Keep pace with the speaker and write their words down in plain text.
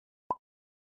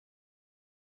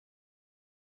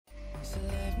Can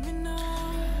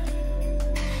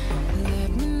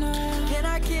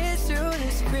I kiss you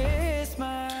this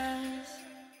Christmas?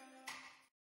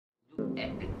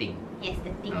 At the thing. Yes,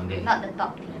 the thing, Okay. not the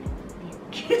top thing.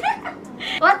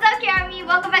 What's up, K-Army?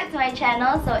 Welcome back to my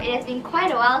channel. So it has been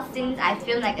quite a while since I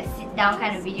filmed like a sit down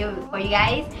kind of video for you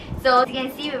guys. So as you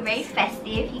can see, we're very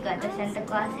festive. He got the Santa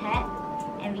Claus hat,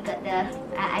 and we got the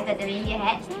I got the reindeer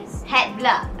hat.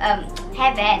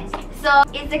 Hairband. So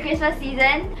it's the Christmas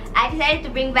season. I decided to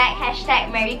bring back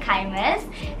 #MiiiKXY.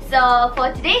 So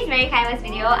for today's MiiiKXY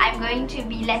video, I'm going to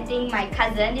be letting my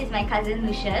cousin, this is my cousin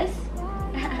Lucius.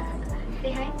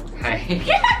 Say hi. Hi.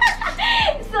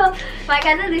 So my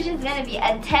cousin Lucius is gonna be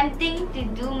attempting to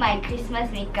do my Christmas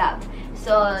makeup.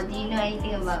 So do you know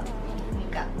anything about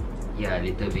makeup? Yeah, a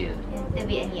little bit. A little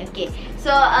bit only, okay.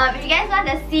 So if you guys want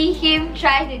to see him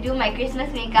try to do my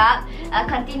Christmas makeup,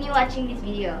 continue watching this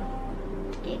video.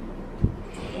 Okay.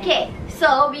 Okay,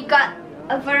 so we got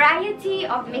a variety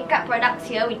of makeup products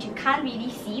here which you can't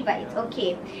really see, but it's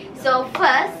okay. So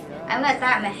first, I'm gonna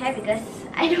tie up my hair because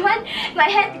I don't want my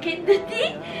hair to get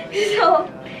dirty. So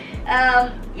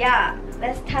yeah,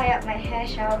 let's tie up my hair,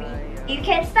 shall we? You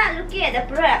can start looking at the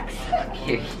products.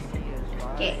 Okay.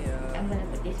 Okay, I'm gonna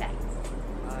put this back.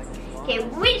 Okay,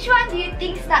 which one do you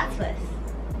think starts first?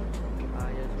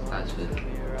 Starts first.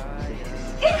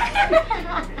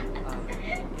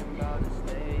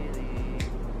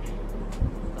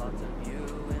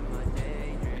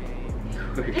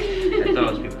 I thought I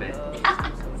was prepared.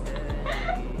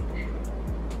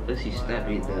 First you start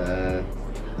with the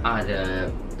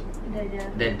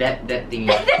that thing.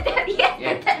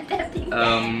 Yes, that thing.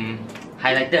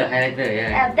 Highlighter,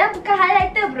 yeah. That bukan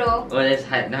highlighter, bro. Oh, that's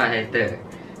highlighter.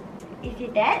 Is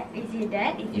it that? Is it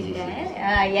that? Is it Yes,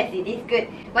 that? Yes, it is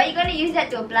good. What are you gonna use that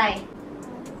to apply?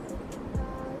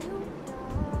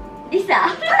 This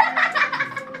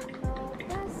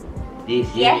This.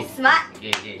 Yes, smart.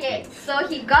 Okay. Okay, so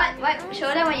he got what? Show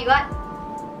them what you got.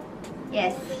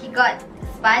 Yes, he got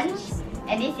sponge,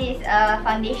 and this is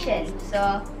foundation.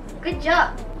 So good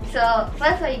job. So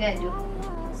first, what are you gonna do?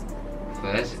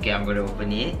 First, okay, I'm gonna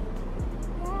open it.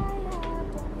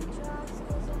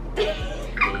 Okay.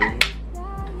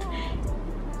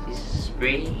 This is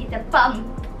spray. It's a pump.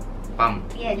 Pump.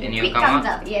 Yeah, and liquid it'll come comes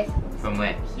out out. Yes, from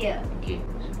where? here. Okay.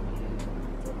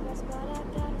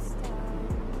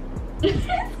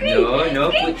 Squeeze. No,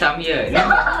 Squeeze. put some here. No,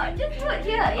 just put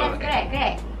here. Yes, Oh, okay. correct.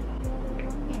 Yes,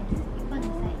 keep on the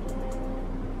side.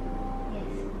 Yes.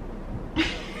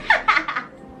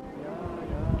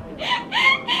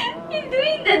 He's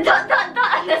doing the dot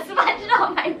on the sponge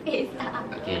on my face.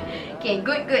 Okay. Okay,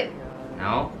 good.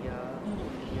 Now.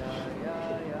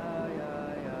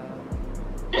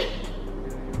 Okay.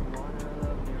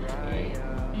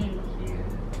 Mm. Here.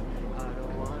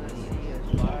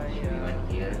 One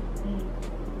here.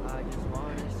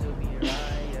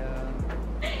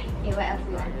 Okay, what else do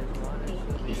you want? Okay.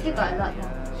 We still got a lot more.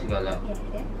 She got a lot. Yes,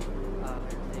 yes.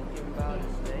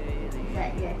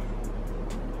 Yes. Yes.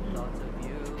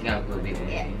 Yeah, I'll go a bit more.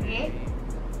 Yeah, okay.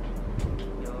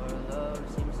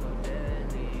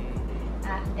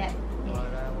 That. Yes.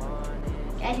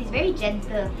 Guys, it's very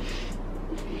gentle.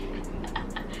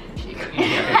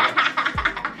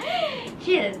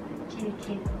 Chill.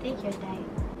 Take your time.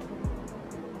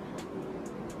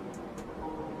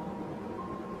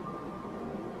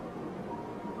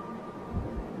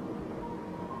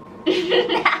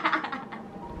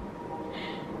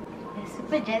 They're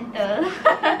super gentle.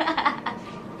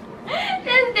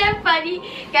 That's damn funny.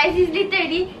 Guys, he's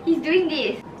doing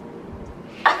this.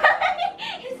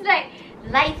 He's like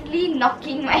lightly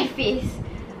knocking my face.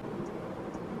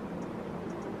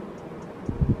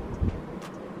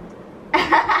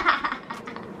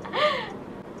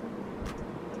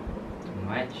 Too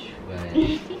much, but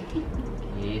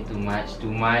okay, too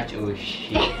much. Oh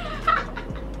shit.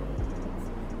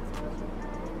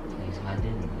 It's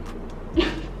hardened.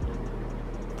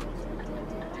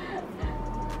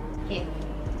 Okay.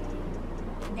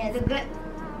 That look good.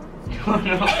 No,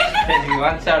 there's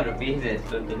one side of the face that's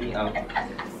totally out.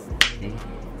 Okay.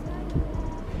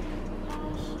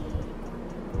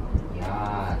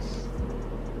 Yes.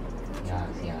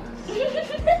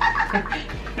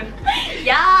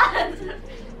 Yes.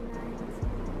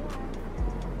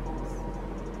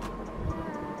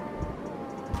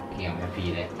 Okay, I'm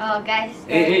happy there. Oh, guys.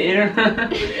 Hey, no.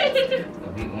 A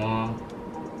bit more.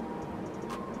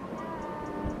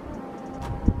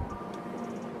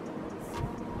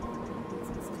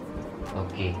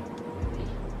 Okay.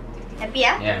 Happy,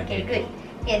 yeah? Yeah, Okay, okay. good.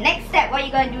 Okay, next step. What are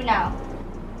you gonna do now?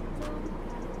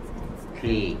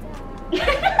 Clay.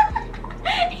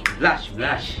 Blush.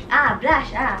 Ah,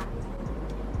 blush. Ah.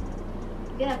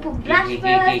 Gonna put blush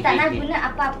first. Tak nak guna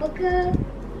apa-apa ke?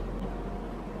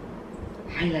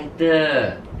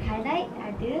 Highlighter. Highlight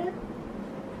ada.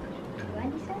 You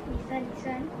want this one? This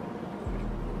one.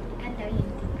 Can't tell you.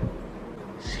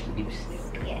 Lipstick.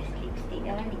 Yes, lipstick.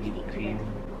 That one lipstick. Cream.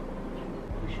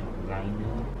 Push up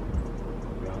liner.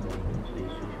 Brow liners. So you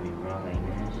switch with brow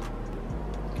liners.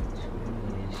 So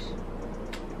this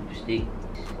lipstick.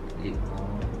 Lip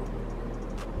balm.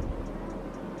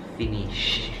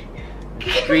 Finish.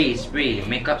 Spray.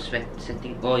 Makeup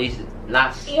setting. Oh, it's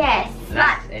last. Yes.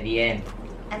 Last at the end.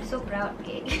 I'm so proud.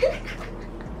 Okay.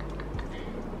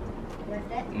 What's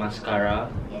that? Mascara.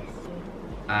 Yes.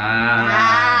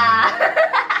 Ah.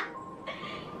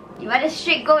 You want to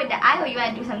straight go with the eye or you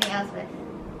want to do something else first?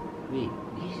 Wait,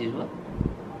 this is what?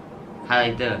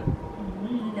 Highlighter.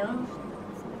 No.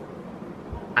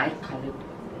 Eye color.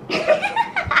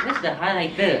 Where's the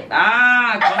highlighter?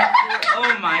 Ah, contour.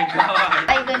 Oh my god. What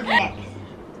are you going to do next?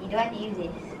 You don't want to use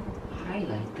this.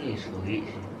 Highlighter is so rich.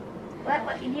 What?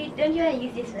 Don't you want to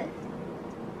use this first?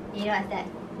 You know what's that?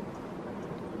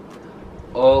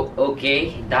 Oh,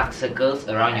 okay. Dark circles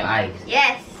around your eyes.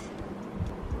 Yes.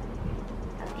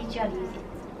 I'll teach you how to use it.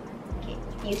 Okay.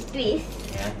 You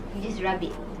twist. Yeah. You just rub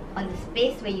it on the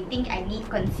space where you think I need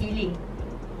concealing.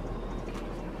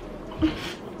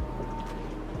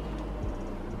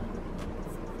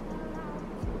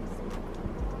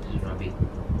 Just rub it.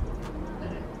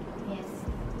 Yes.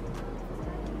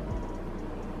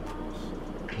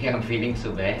 Okay, I'm feeling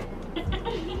so bad.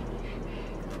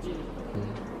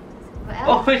 What else?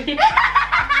 Oh, shit.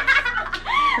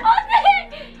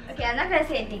 Okay, I'm not gonna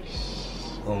say anything.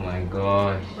 Shh. Oh my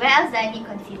gosh. Where else do I need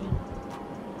concealing?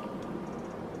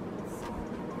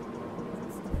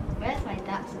 Where's my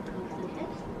dark circles?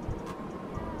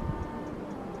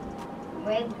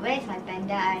 Where's my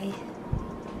panda eyes?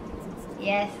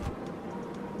 Yes.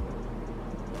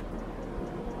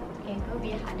 Okay, go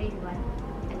be harder if you want.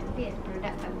 I don't think it's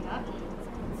product coming out.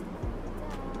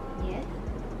 Yes.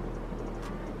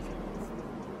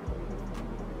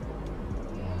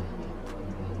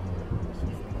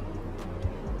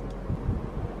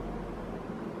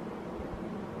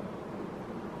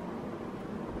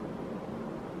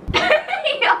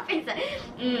 Your face.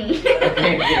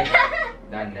 Okay.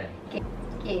 Done.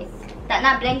 Okay. Tak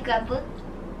nak blank ke apa?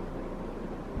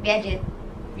 Biar je.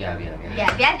 Biar.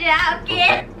 Biar je lah.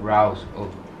 Okay. Perfect brows.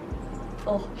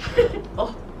 Oh.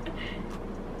 Oh.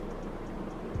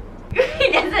 He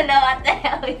doesn't know what the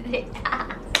hell is it.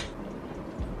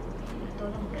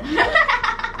 Tolong ke?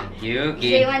 Thank you. So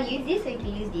Okay. you want to use this or you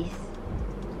can use this?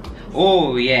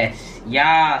 Oh, yes.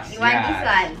 Yes. You want this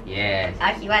one? Yes.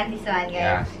 Okay, you want this one,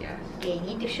 guys? Yes. Okay,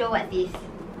 you need to show what this.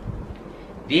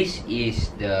 This is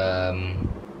the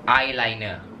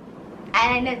eyeliner.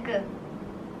 Eyeliner ke?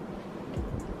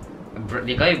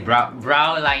 They call it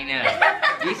brow liner.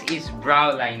 This is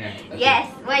brow liner. Okay. Yes.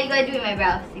 What are you going to do with my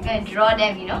brows? You're going to draw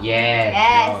them, you know? Yes.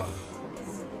 Yes.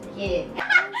 Draw. Okay.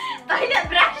 Toilet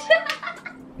brush.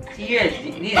 Serious?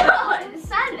 This No,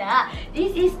 salah.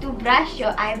 This is to brush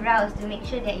your eyebrows to make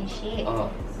sure they're in shape. Oh.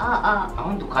 I I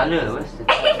want to color. What's the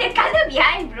The color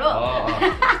behind, bro. Oh.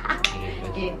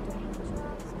 Okay.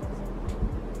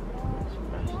 Let's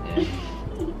brush there.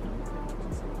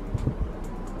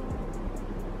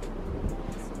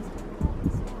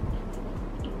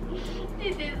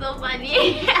 This is so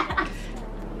funny.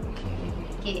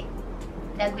 Okay.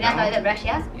 Dah guna Now? toilet brush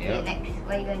ya? Yep. Okay, next.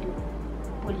 What are you going to do?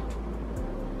 Pull.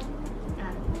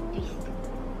 Twist.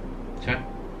 This one?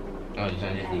 Oh, this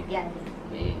one just leave. Yeah.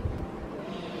 Okay.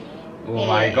 Oh Okay,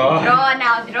 my god. Draw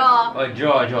now, draw. Oh,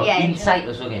 draw. Yeah, Inside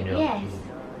also can draw. Yes.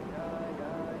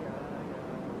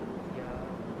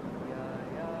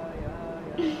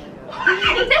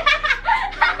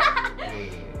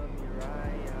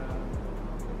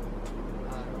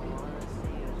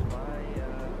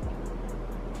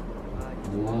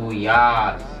 Oh,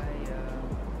 yes.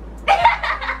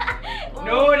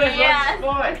 No, that's yes.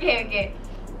 one spot. Okay.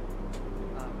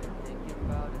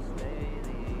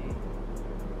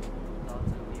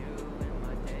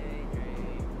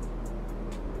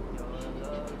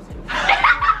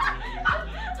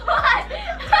 What?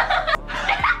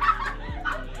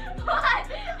 What?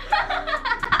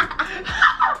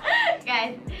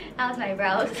 Guys, how's my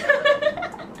brows?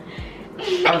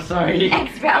 I'm sorry.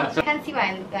 Next brows. I'm so- Can't see what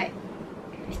I look like.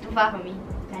 It's too far from me.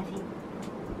 Can't see.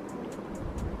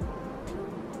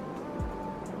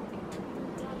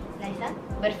 Nice, huh?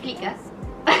 Berflick, huh?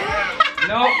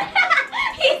 No.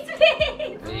 His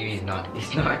face. Maybe it's not.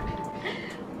 It's not.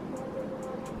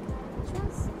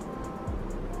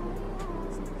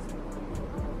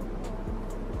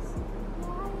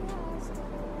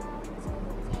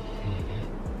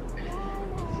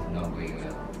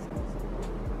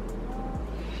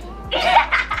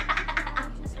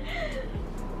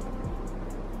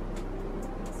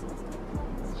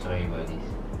 sorry about this.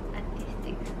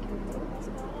 Artistic skill.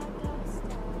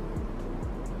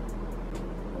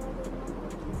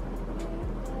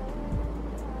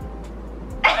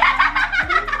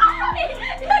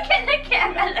 Look at the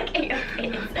camera, look at your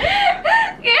face.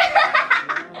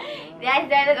 Guys,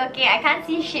 that look okay. I can't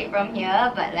see shit from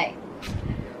here, but like,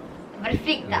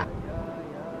 perfect tak?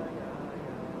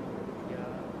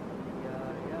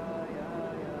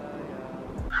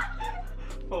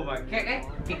 Oh my god,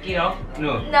 kick it off?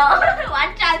 No. No,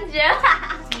 one chance je.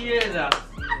 Serious ah?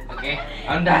 Okay,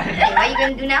 I'm done. Okay, what are you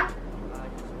gonna do now?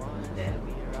 Then,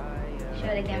 Show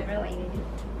the camera what you gonna do.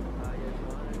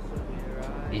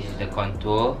 this is the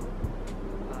contour.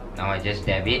 Now I just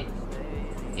dab it.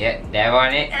 Yeah, dab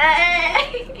on it.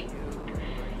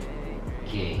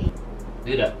 Okay.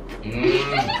 Do that. Okay.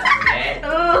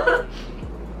 Ooh.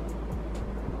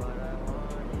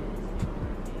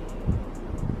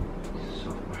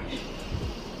 Soft brush.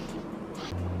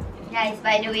 Guys,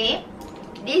 by the way,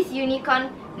 this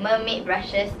unicorn mermaid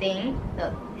brushes thing,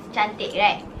 look, it's cantik,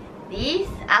 right? These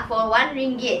are for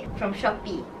RM1 from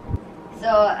Shopee.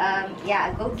 So,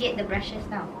 yeah, go get the brushes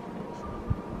now.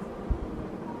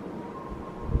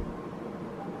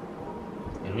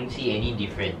 I don't see any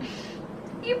difference.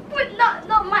 You put not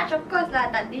much, of course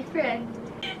lah, tak different.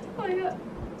 Oh my god.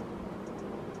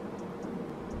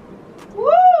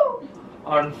 Woo!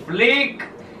 On flick!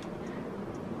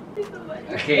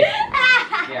 Okay.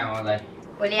 Okay, I'm all done.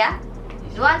 Boleh ah?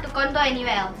 Do you want to contour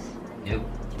anywhere else? Nope.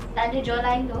 Tak ada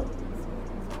jawline tu?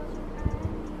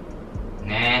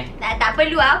 Nah. Tak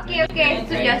perlu ah. Okay, okay.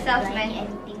 Suit yourself, man.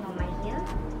 Anything on my ear?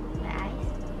 My eyes?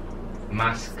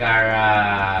 Mascara.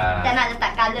 Tak nak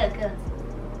letak colour ke?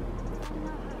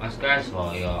 Mascara is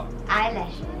for your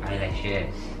Eyelashes.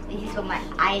 eyelashes. This is for my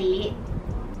eyelid.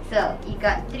 So, you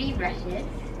got 3 brushes.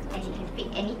 And you can pick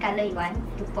any colour you want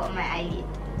to put on my eyelid.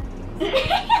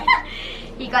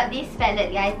 He got this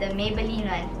palette, guys. The Maybelline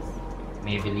one.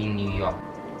 Maybelline New York.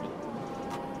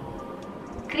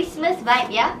 Christmas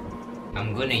vibe, yeah?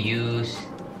 I'm gonna use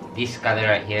this color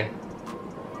right here.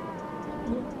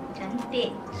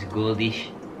 Cantik. This goldish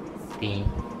thing.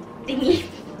 Tinggi.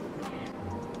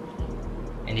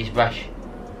 And this brush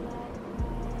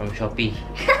from Shopee.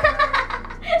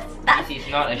 This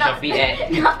is not a Shopee ad.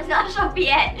 Not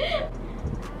Shopee ad.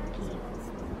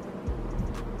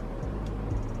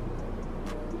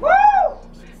 Woo!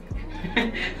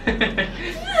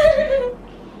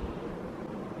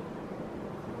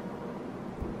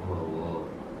 Whoa.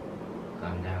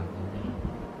 Calm down.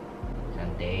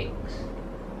 Cantik.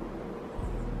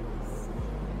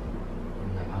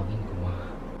 Nak angin kumah.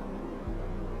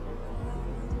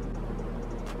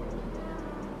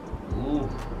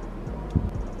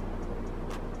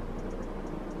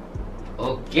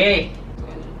 Okay.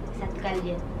 Satu kali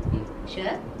je.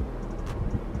 Sure?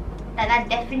 Tak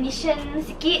nak definition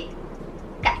sikit?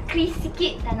 Kat crease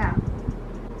sikit tak nak?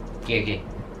 Okay.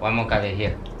 One more color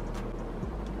here.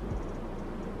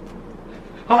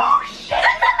 Oh shit!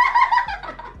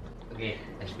 Okay,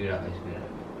 let's speed up.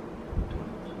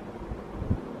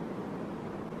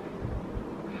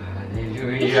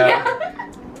 Hallelujah.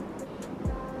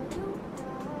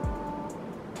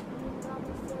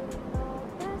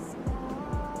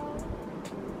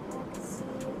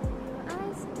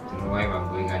 Why am I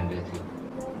going under too?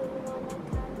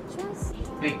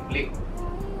 Click.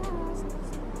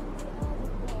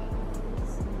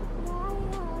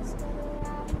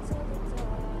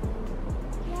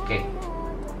 Okay.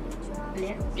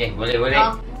 Boleh? Okay, boleh.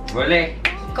 Oh. Boleh.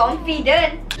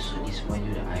 Confident. So this one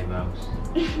do the eyebrows.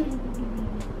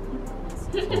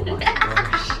 Oh my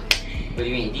gosh. What do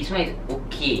you mean? This one is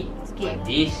okay. Okay. But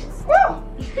this. Ooh.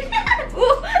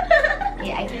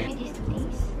 Okay, I give you these 2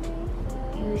 things.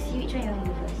 You see which one you want to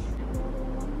do first.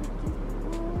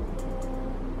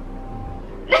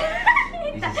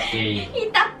 This is scary. He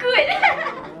takut.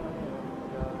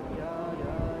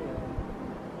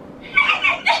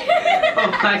 Oh,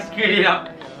 I screwed it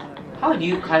up. How do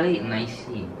you color it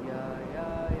nicely?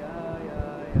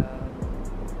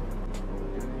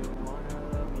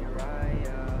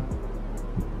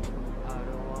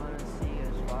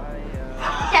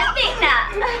 Cantik tak?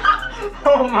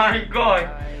 Oh my god.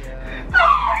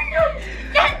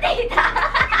 Cantik tak?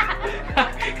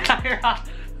 Kyra.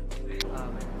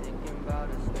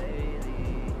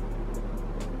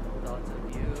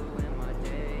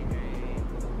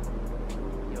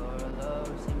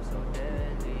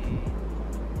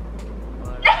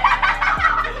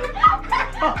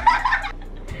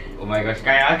 Oh my gosh,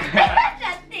 Kyra.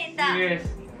 Cantik tak? Serious.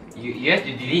 You have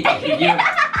to delete the video.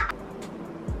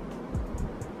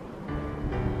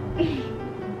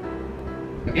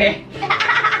 Okay.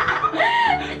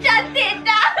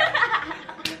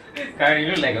 Kyra,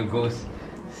 you look like a ghost.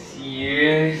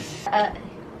 Serious?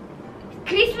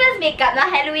 Christmas makeup, not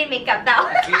Halloween makeup now.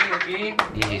 Okay.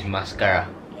 This is mascara.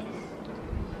 Yes.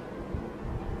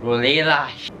 Rolela.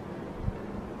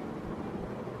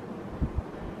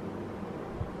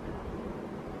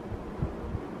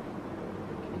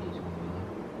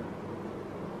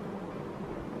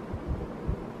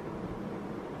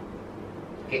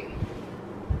 Okay.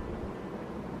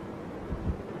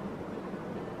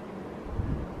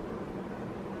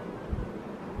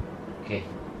 Okay.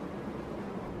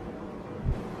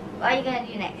 What are you gonna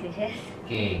do next, Lucius?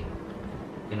 Okay.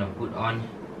 Gonna put on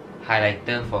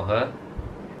highlighter for her.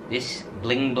 This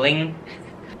bling bling.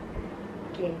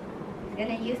 Okay. He's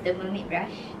gonna use the mermaid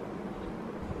brush.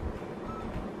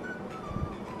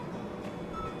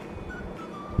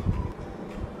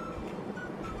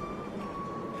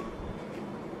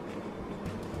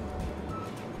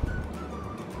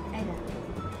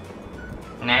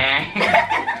 Nah.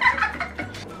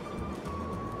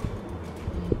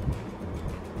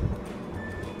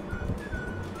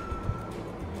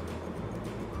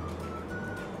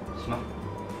 Small.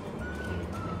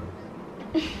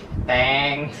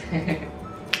 Thanks.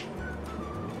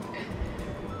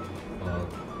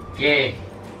 Okay.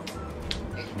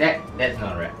 That's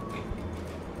not right.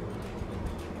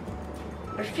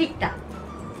 Perfecta.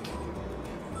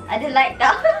 Ada light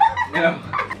tau. No.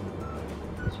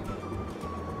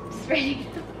 Spread it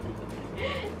out.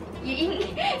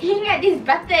 You ingat this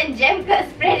butter and jam ke?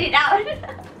 Spread it out.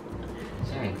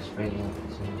 Sorry, spread it out.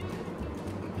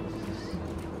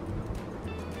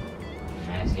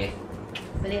 Nice, yeah.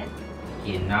 Boleh kan?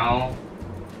 Okay, now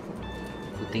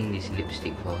putting this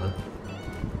lipstick for her.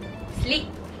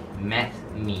 Sleep. Matte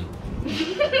me.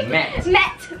 Matte.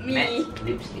 Matte me. Matte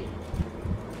lipstick.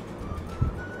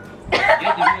 You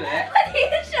have to do that. What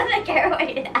did you show the camera?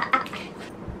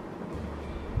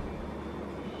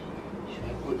 Should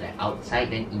I put like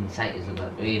outside then inside is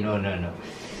about? Wait, no.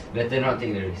 Better not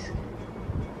take the risk.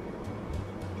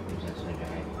 Oops, that's so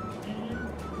dry.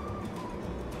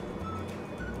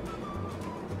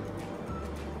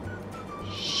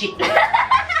 Shit!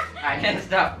 I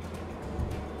messed up.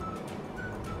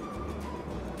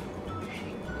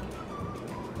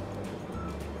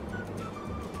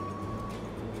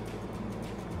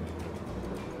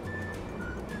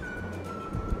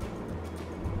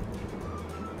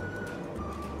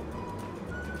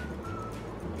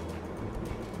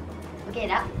 Okay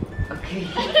dah. Okay.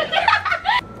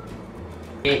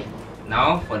 Okay,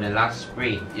 now for the last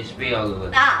spray. Just spray all over.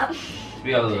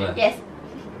 Spray all over. Yes.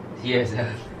 Yes.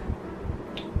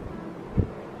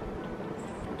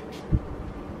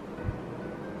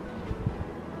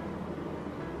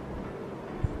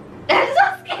 I'm so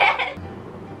scared.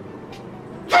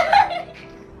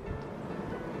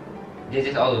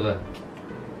 This is all over.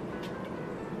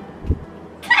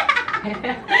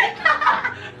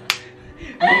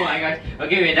 Oh my gosh.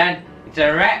 Okay, we're done. It's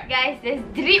a wrap. Guys, there's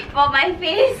drip on my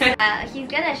face. He's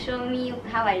gonna show me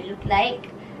how I look like.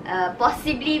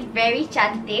 Possibly very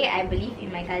cantik. I believe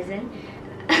in my cousin.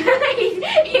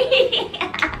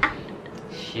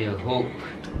 She'll hope.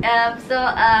 So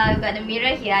I've got the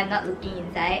mirror here. I'm not looking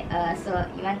inside. So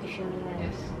you want to show me one?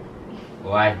 Yes.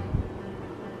 1,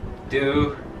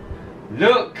 2,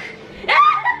 look!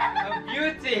 A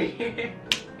beauty!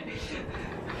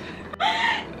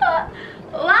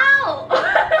 Wow!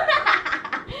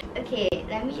 Okay,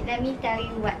 let me tell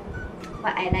you what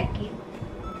I like here.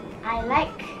 I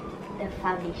like the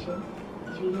foundation.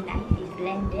 It's really nice. It's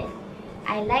blended.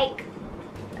 I like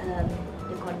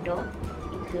the contour.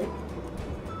 It's good.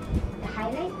 The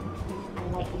highlight I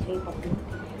like. It's very popping.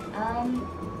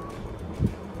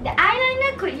 The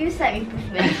eyeliner could use some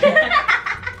improvement.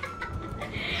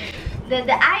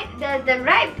 the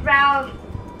right brow.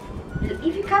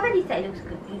 If you cover this side, it looks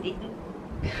good.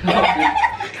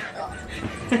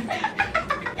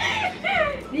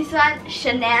 This one,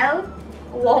 Chanel,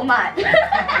 Walmart.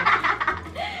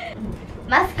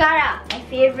 Mascara, my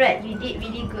favorite. You did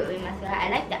really good with mascara. I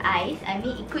like the eyes. I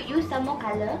mean, it could use some more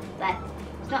color, but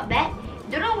it's not bad.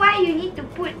 Don't know why you need to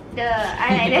put the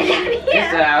eyeliner down here.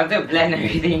 Just I want to blend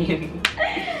everything in.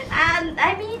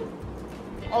 I mean,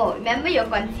 oh, remember your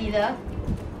concealer?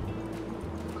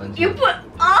 You Concealer. put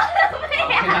all the way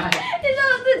Oh, up. It's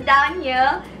also down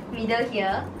here, middle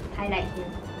here, highlight here.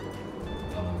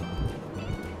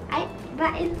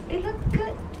 But it looks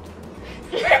good.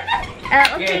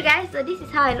 Okay guys, so this is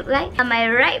how I look like. My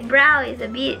right brow is a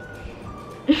bit...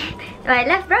 my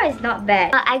left brow is not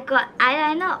bad. I got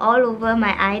eyeliner all over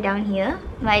my eye down here.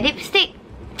 My lipstick,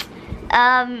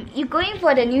 you're going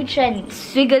for the new trend,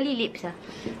 swiggly lips.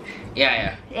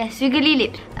 Yeah. Yeah, swiggly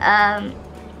lips.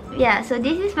 Yeah, so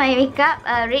this is my makeup.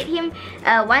 Rate him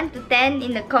 1 to 10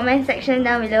 in the comment section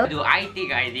down below. Do I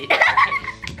think I did?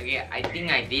 Okay, I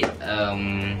think I did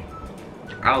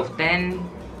out of 10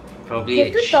 probably.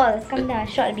 You're too tall. Come down,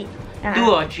 short a bit. 2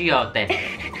 or 3 out of 10.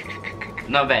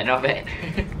 Not bad, not bad.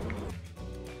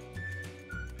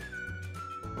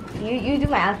 You do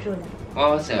my outro now.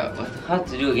 What was how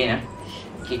to do again?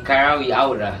 Okay, Kyra, we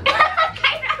out.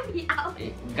 Kyra, we out.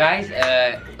 Guys,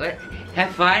 have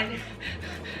fun.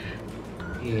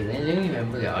 Okay, let me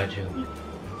remember your outro.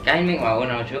 Can I make my own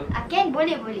outro? Can,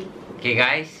 boleh. Okay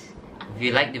guys, if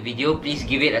you like the video, please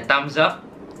give it a thumbs up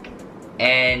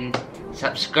and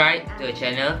subscribe to the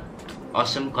channel.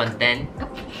 Awesome content.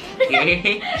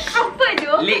 Okay. Apa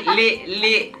tu?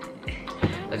 Lit.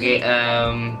 Okay,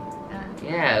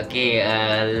 yeah, okay,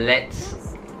 let's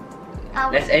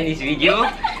end this video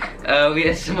with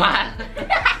a smile.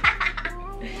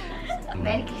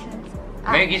 Merry Christmas.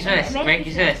 Merry Christmas. Merry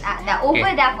Christmas. Dah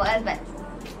over dah for us, but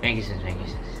Merry Christmas. Merry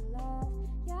Christmas.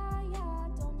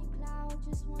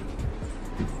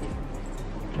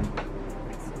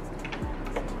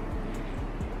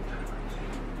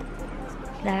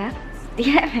 dah. Do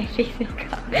you like my face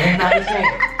makeup?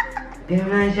 Damn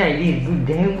nice, I did good,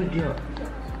 damn good job.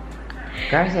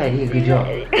 Guys, I did a good job.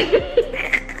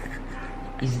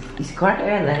 Is correct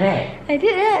like that? I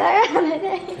did it like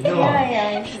that. No.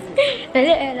 Yeah.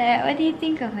 Like that. What do you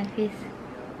think of my face?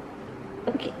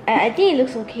 Okay, I think it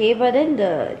looks okay, but then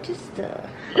what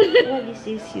is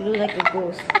this? You look like a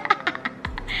ghost.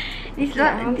 This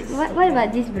what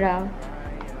about this brow?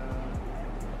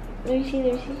 Let me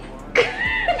see.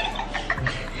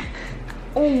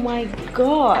 Oh my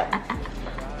god.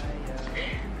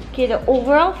 Okay, the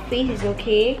overall face is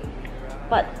okay,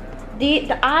 but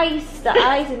the eyes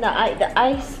and the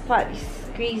eyes part is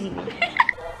crazy.